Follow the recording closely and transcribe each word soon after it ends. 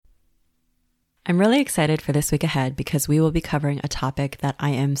I'm really excited for this week ahead because we will be covering a topic that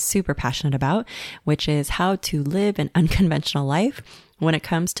I am super passionate about, which is how to live an unconventional life when it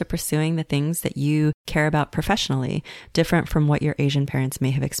comes to pursuing the things that you care about professionally, different from what your Asian parents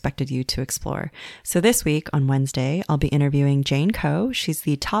may have expected you to explore. So this week on Wednesday, I'll be interviewing Jane Ko. She's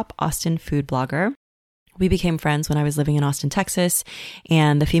the top Austin food blogger. We became friends when I was living in Austin, Texas,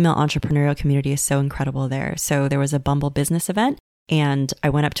 and the female entrepreneurial community is so incredible there. So there was a Bumble business event, and I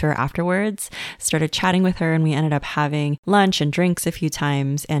went up to her afterwards, started chatting with her, and we ended up having lunch and drinks a few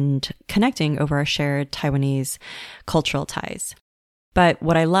times and connecting over our shared Taiwanese cultural ties. But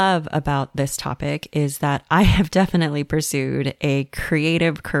what I love about this topic is that I have definitely pursued a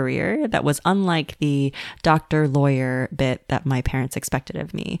creative career that was unlike the doctor lawyer bit that my parents expected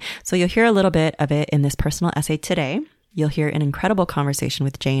of me. So you'll hear a little bit of it in this personal essay today. You'll hear an incredible conversation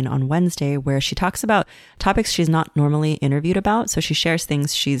with Jane on Wednesday where she talks about topics she's not normally interviewed about. So she shares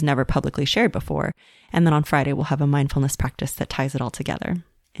things she's never publicly shared before. And then on Friday, we'll have a mindfulness practice that ties it all together.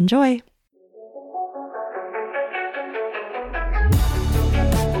 Enjoy.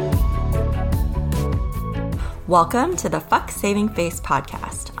 Welcome to the Fuck Saving Face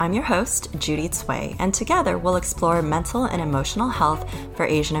podcast. I'm your host, Judy Tsui, and together we'll explore mental and emotional health for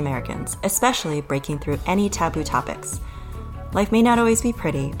Asian Americans, especially breaking through any taboo topics. Life may not always be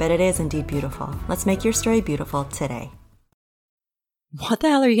pretty, but it is indeed beautiful. Let's make your story beautiful today. What the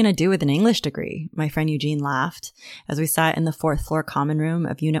hell are you going to do with an English degree? My friend Eugene laughed as we sat in the 4th floor common room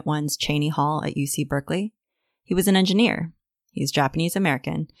of Unit 1's Cheney Hall at UC Berkeley. He was an engineer. He's Japanese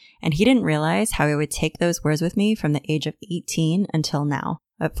American, and he didn't realize how I would take those words with me from the age of 18 until now,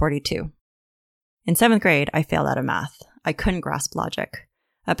 at 42. In 7th grade, I failed out of math. I couldn't grasp logic.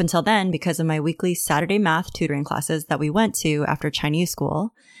 Up until then, because of my weekly Saturday math tutoring classes that we went to after Chinese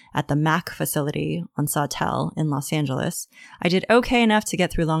school at the MAC facility on Sawtelle in Los Angeles, I did okay enough to get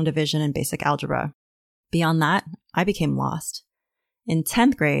through long division and basic algebra. Beyond that, I became lost. In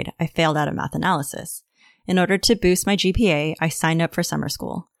 10th grade, I failed out of math analysis. In order to boost my GPA, I signed up for summer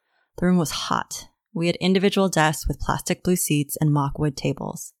school. The room was hot. We had individual desks with plastic blue seats and mock wood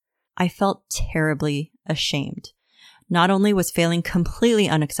tables. I felt terribly ashamed. Not only was failing completely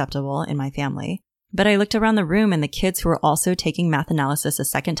unacceptable in my family, but I looked around the room and the kids who were also taking math analysis a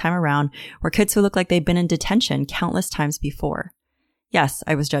second time around were kids who looked like they'd been in detention countless times before. Yes,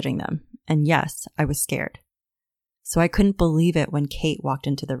 I was judging them. And yes, I was scared. So I couldn't believe it when Kate walked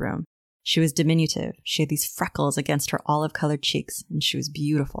into the room. She was diminutive. She had these freckles against her olive-colored cheeks, and she was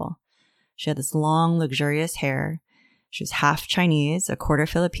beautiful. She had this long, luxurious hair. She was half Chinese, a quarter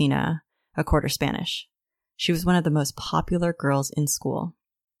Filipina, a quarter Spanish. She was one of the most popular girls in school.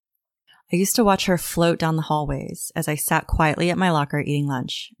 I used to watch her float down the hallways as I sat quietly at my locker eating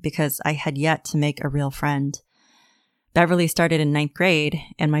lunch because I had yet to make a real friend. Beverly started in 9th grade,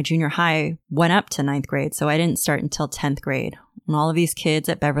 and my junior high went up to 9th grade, so I didn't start until 10th grade. And all of these kids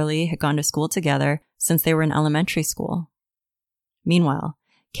at Beverly had gone to school together since they were in elementary school. Meanwhile,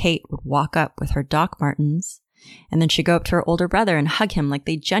 Kate would walk up with her Doc Martens, and then she'd go up to her older brother and hug him like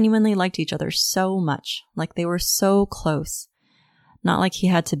they genuinely liked each other so much, like they were so close. Not like he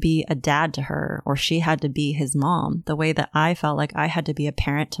had to be a dad to her or she had to be his mom, the way that I felt like I had to be a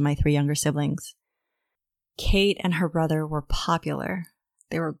parent to my 3 younger siblings. Kate and her brother were popular.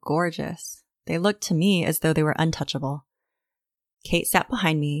 They were gorgeous. They looked to me as though they were untouchable. Kate sat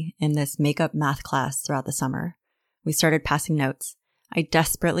behind me in this makeup math class throughout the summer. We started passing notes. I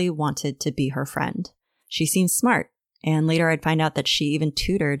desperately wanted to be her friend. She seemed smart, and later I'd find out that she even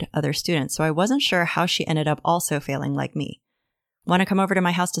tutored other students, so I wasn't sure how she ended up also failing like me. Want to come over to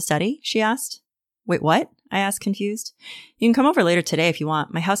my house to study? She asked. Wait, what? I asked, confused. You can come over later today if you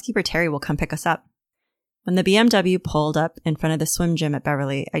want. My housekeeper Terry will come pick us up. When the BMW pulled up in front of the swim gym at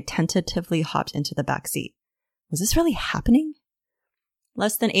Beverly, I tentatively hopped into the back seat. Was this really happening?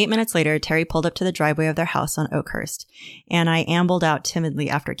 Less than 8 minutes later, Terry pulled up to the driveway of their house on Oakhurst, and I ambled out timidly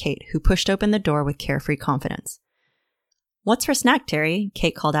after Kate, who pushed open the door with carefree confidence. What's for snack, Terry?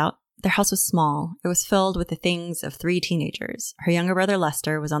 Kate called out. Their house was small. It was filled with the things of 3 teenagers. Her younger brother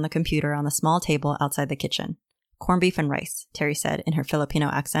Lester was on the computer on the small table outside the kitchen. Corned beef and rice, Terry said in her Filipino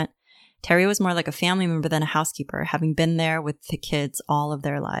accent. Terry was more like a family member than a housekeeper, having been there with the kids all of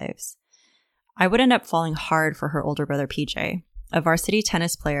their lives. I would end up falling hard for her older brother PJ. A varsity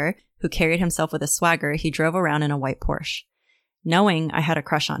tennis player who carried himself with a swagger, he drove around in a white Porsche. Knowing I had a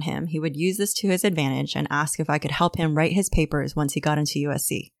crush on him, he would use this to his advantage and ask if I could help him write his papers once he got into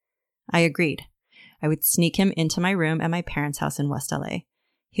USC. I agreed. I would sneak him into my room at my parents' house in West LA.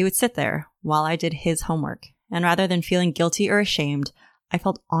 He would sit there while I did his homework, and rather than feeling guilty or ashamed, I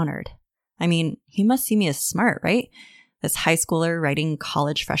felt honored. I mean, he must see me as smart, right? This high schooler writing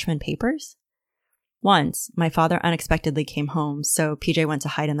college freshman papers? Once, my father unexpectedly came home, so PJ went to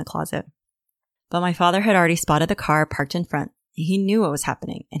hide in the closet. But my father had already spotted the car parked in front. He knew what was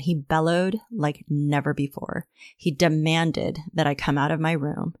happening, and he bellowed like never before. He demanded that I come out of my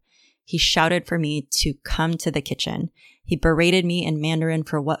room. He shouted for me to come to the kitchen. He berated me in Mandarin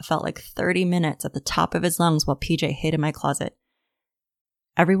for what felt like 30 minutes at the top of his lungs while PJ hid in my closet.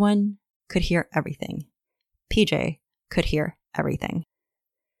 Everyone could hear everything. PJ could hear everything.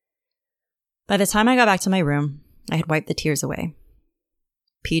 By the time I got back to my room, I had wiped the tears away.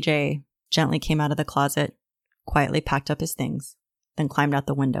 PJ gently came out of the closet, quietly packed up his things, then climbed out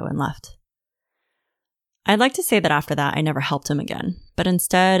the window and left. I'd like to say that after that, I never helped him again, but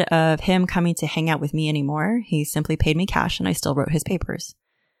instead of him coming to hang out with me anymore, he simply paid me cash and I still wrote his papers.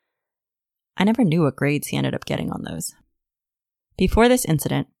 I never knew what grades he ended up getting on those. Before this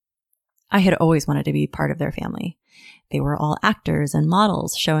incident, I had always wanted to be part of their family. They were all actors and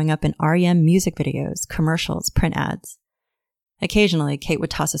models showing up in REM music videos, commercials, print ads. Occasionally, Kate would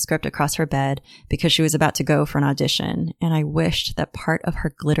toss a script across her bed because she was about to go for an audition, and I wished that part of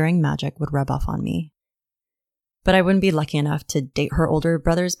her glittering magic would rub off on me. But I wouldn't be lucky enough to date her older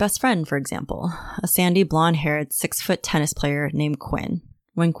brother's best friend, for example, a sandy blonde-haired 6-foot tennis player named Quinn.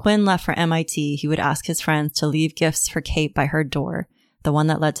 When Quinn left for MIT, he would ask his friends to leave gifts for Kate by her door, the one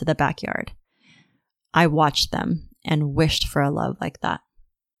that led to the backyard. I watched them and wished for a love like that.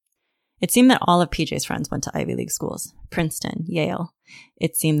 It seemed that all of PJ's friends went to Ivy League schools, Princeton, Yale.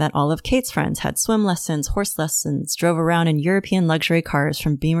 It seemed that all of Kate's friends had swim lessons, horse lessons, drove around in European luxury cars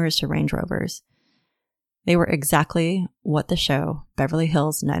from Beamers to Range Rovers. They were exactly what the show Beverly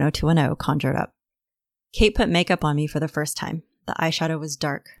Hills 90210 conjured up. Kate put makeup on me for the first time. The eyeshadow was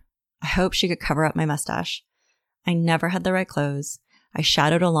dark. I hoped she could cover up my mustache. I never had the right clothes. I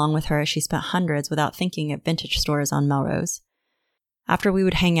shadowed along with her as she spent hundreds without thinking at vintage stores on Melrose. After we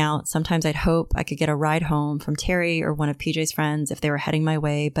would hang out, sometimes I'd hope I could get a ride home from Terry or one of PJ's friends if they were heading my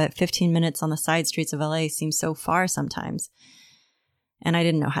way, but 15 minutes on the side streets of LA seemed so far sometimes. And I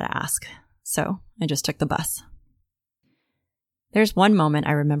didn't know how to ask, so I just took the bus. There's one moment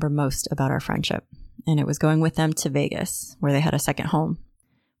I remember most about our friendship, and it was going with them to Vegas, where they had a second home.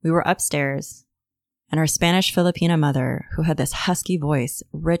 We were upstairs, and our Spanish Filipina mother, who had this husky voice,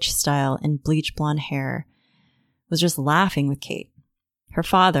 rich style, and bleach blonde hair, was just laughing with Kate. Her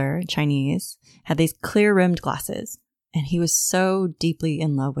father, Chinese, had these clear-rimmed glasses, and he was so deeply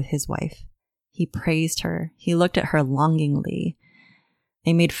in love with his wife. He praised her. He looked at her longingly.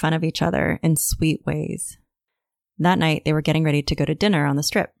 They made fun of each other in sweet ways. That night, they were getting ready to go to dinner on the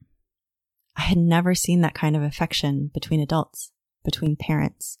Strip. I had never seen that kind of affection between adults, between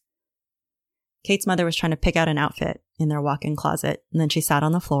parents. Kate's mother was trying to pick out an outfit in their walk-in closet, and then she sat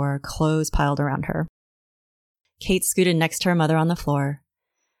on the floor, clothes piled around her. Kate scooted next to her mother on the floor,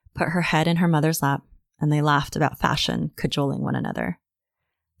 put her head in her mother's lap, and they laughed about fashion, cajoling one another.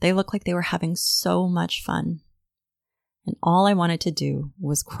 They looked like they were having so much fun. And all I wanted to do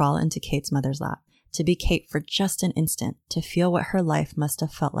was crawl into Kate's mother's lap, to be Kate for just an instant, to feel what her life must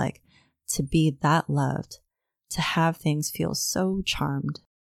have felt like, to be that loved, to have things feel so charmed.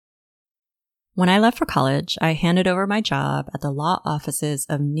 When I left for college, I handed over my job at the law offices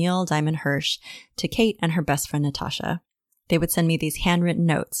of Neil Diamond Hirsch to Kate and her best friend Natasha. They would send me these handwritten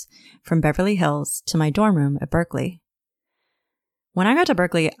notes from Beverly Hills to my dorm room at Berkeley. When I got to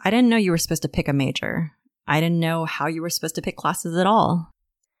Berkeley, I didn't know you were supposed to pick a major. I didn't know how you were supposed to pick classes at all.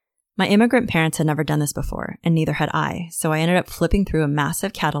 My immigrant parents had never done this before, and neither had I, so I ended up flipping through a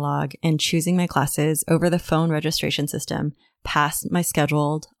massive catalog and choosing my classes over the phone registration system past my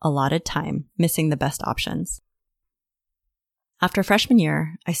scheduled, allotted time, missing the best options. After freshman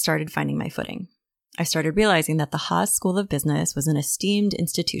year, I started finding my footing. I started realizing that the Haas School of Business was an esteemed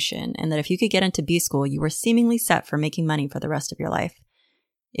institution, and that if you could get into B School, you were seemingly set for making money for the rest of your life.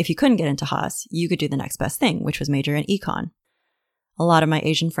 If you couldn't get into Haas, you could do the next best thing, which was major in econ. A lot of my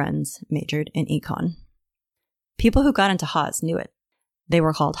Asian friends majored in econ. People who got into Haas knew it. They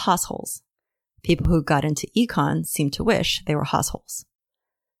were called Haasholes. People who got into econ seemed to wish they were Haasholes.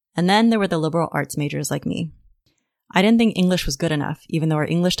 And then there were the liberal arts majors like me. I didn't think English was good enough, even though our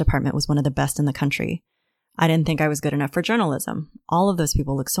English department was one of the best in the country. I didn't think I was good enough for journalism. All of those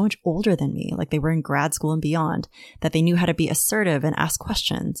people looked so much older than me, like they were in grad school and beyond, that they knew how to be assertive and ask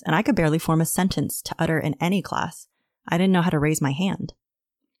questions, and I could barely form a sentence to utter in any class. I didn't know how to raise my hand.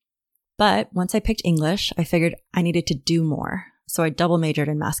 But once I picked English, I figured I needed to do more, so I double majored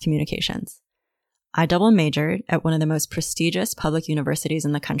in mass communications. I double majored at one of the most prestigious public universities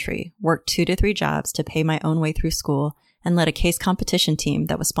in the country, worked 2 to 3 jobs to pay my own way through school, and led a case competition team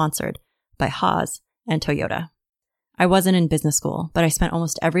that was sponsored by Haas and Toyota. I wasn't in business school, but I spent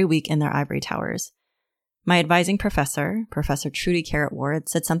almost every week in their ivory towers. My advising professor, Professor Trudy Carrot Ward,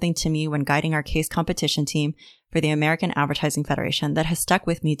 said something to me when guiding our case competition team for the American Advertising Federation that has stuck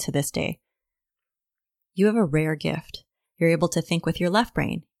with me to this day. You have a rare gift. You're able to think with your left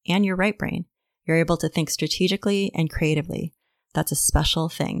brain and your right brain. You're able to think strategically and creatively. That's a special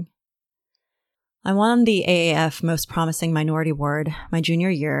thing. I won the AAF Most Promising Minority Award my junior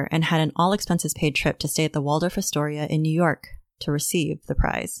year and had an all-expenses-paid trip to stay at the Waldorf Astoria in New York to receive the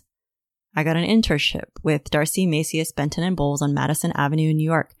prize. I got an internship with Darcy Macias Benton and Bowles on Madison Avenue in New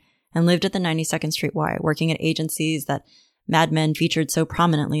York and lived at the 92nd Street Y, working at agencies that Mad Men featured so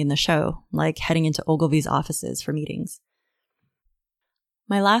prominently in the show, like heading into Ogilvy's offices for meetings.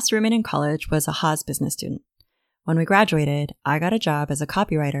 My last roommate in college was a Haas business student. When we graduated, I got a job as a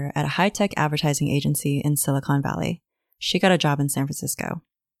copywriter at a high-tech advertising agency in Silicon Valley. She got a job in San Francisco.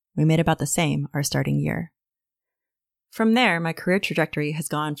 We made about the same our starting year. From there, my career trajectory has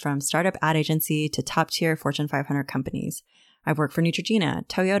gone from startup ad agency to top-tier Fortune 500 companies. I've worked for Neutrogena,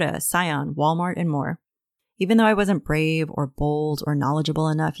 Toyota, Scion, Walmart, and more. Even though I wasn't brave or bold or knowledgeable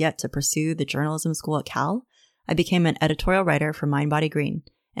enough yet to pursue the journalism school at Cal, I became an editorial writer for Mind Body Green,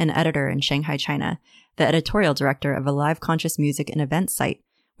 an editor in Shanghai, China, the editorial director of a live conscious music and events site,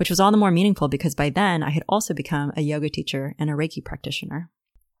 which was all the more meaningful because by then I had also become a yoga teacher and a Reiki practitioner.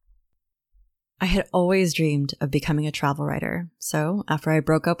 I had always dreamed of becoming a travel writer, so after I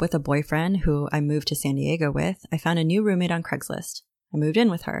broke up with a boyfriend who I moved to San Diego with, I found a new roommate on Craigslist. I moved in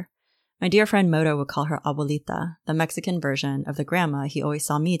with her. My dear friend Moto would call her Abuelita, the Mexican version of the grandma he always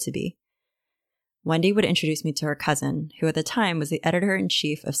saw me to be. Wendy would introduce me to her cousin, who at the time was the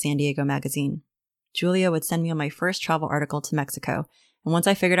editor-in-chief of San Diego Magazine. Julia would send me on my first travel article to Mexico, and once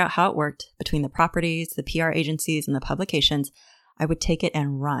I figured out how it worked, between the properties, the PR agencies, and the publications, I would take it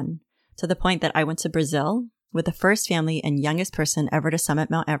and run. To the point that I went to Brazil with the first family and youngest person ever to summit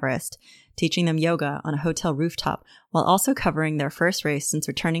Mount Everest, teaching them yoga on a hotel rooftop while also covering their first race since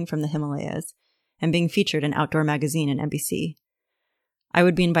returning from the Himalayas and being featured in Outdoor Magazine and NBC. I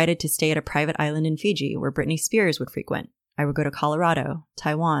would be invited to stay at a private island in Fiji where Britney Spears would frequent. I would go to Colorado,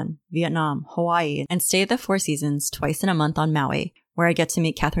 Taiwan, Vietnam, Hawaii, and stay at the Four Seasons twice in a month on Maui, where I get to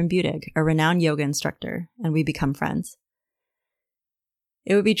meet Catherine Budig, a renowned yoga instructor, and we become friends.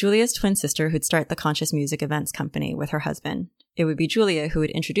 It would be Julia's twin sister who'd start the Conscious Music Events Company with her husband. It would be Julia who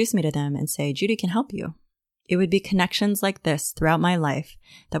would introduce me to them and say, Judy can help you. It would be connections like this throughout my life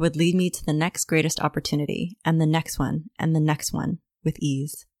that would lead me to the next greatest opportunity, and the next one, and the next one, with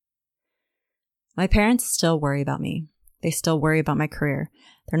ease. My parents still worry about me. They still worry about my career.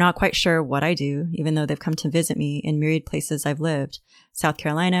 They're not quite sure what I do, even though they've come to visit me in myriad places I've lived. South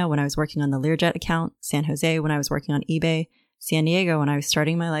Carolina when I was working on the Learjet account, San Jose when I was working on eBay, San Diego when I was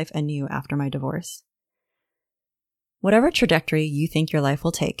starting my life anew after my divorce. Whatever trajectory you think your life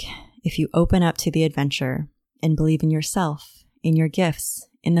will take, if you open up to the adventure and believe in yourself, in your gifts,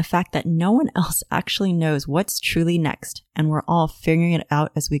 in the fact that no one else actually knows what's truly next and we're all figuring it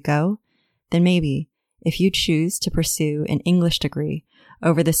out as we go, then maybe if you choose to pursue an English degree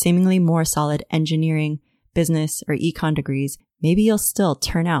over the seemingly more solid engineering, business, or econ degrees, maybe you'll still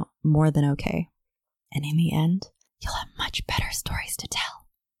turn out more than okay. And in the end, you'll have much better stories to tell.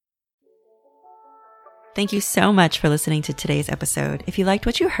 Thank you so much for listening to today's episode. If you liked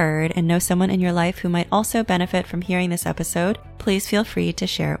what you heard and know someone in your life who might also benefit from hearing this episode, please feel free to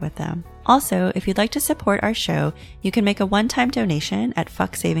share it with them. Also, if you'd like to support our show, you can make a one-time donation at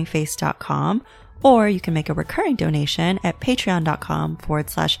fucksavingface.com, or you can make a recurring donation at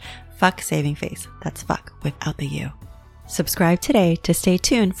patreon.com/fucksavingface. That's fuck without the U. Subscribe today to stay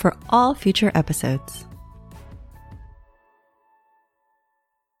tuned for all future episodes.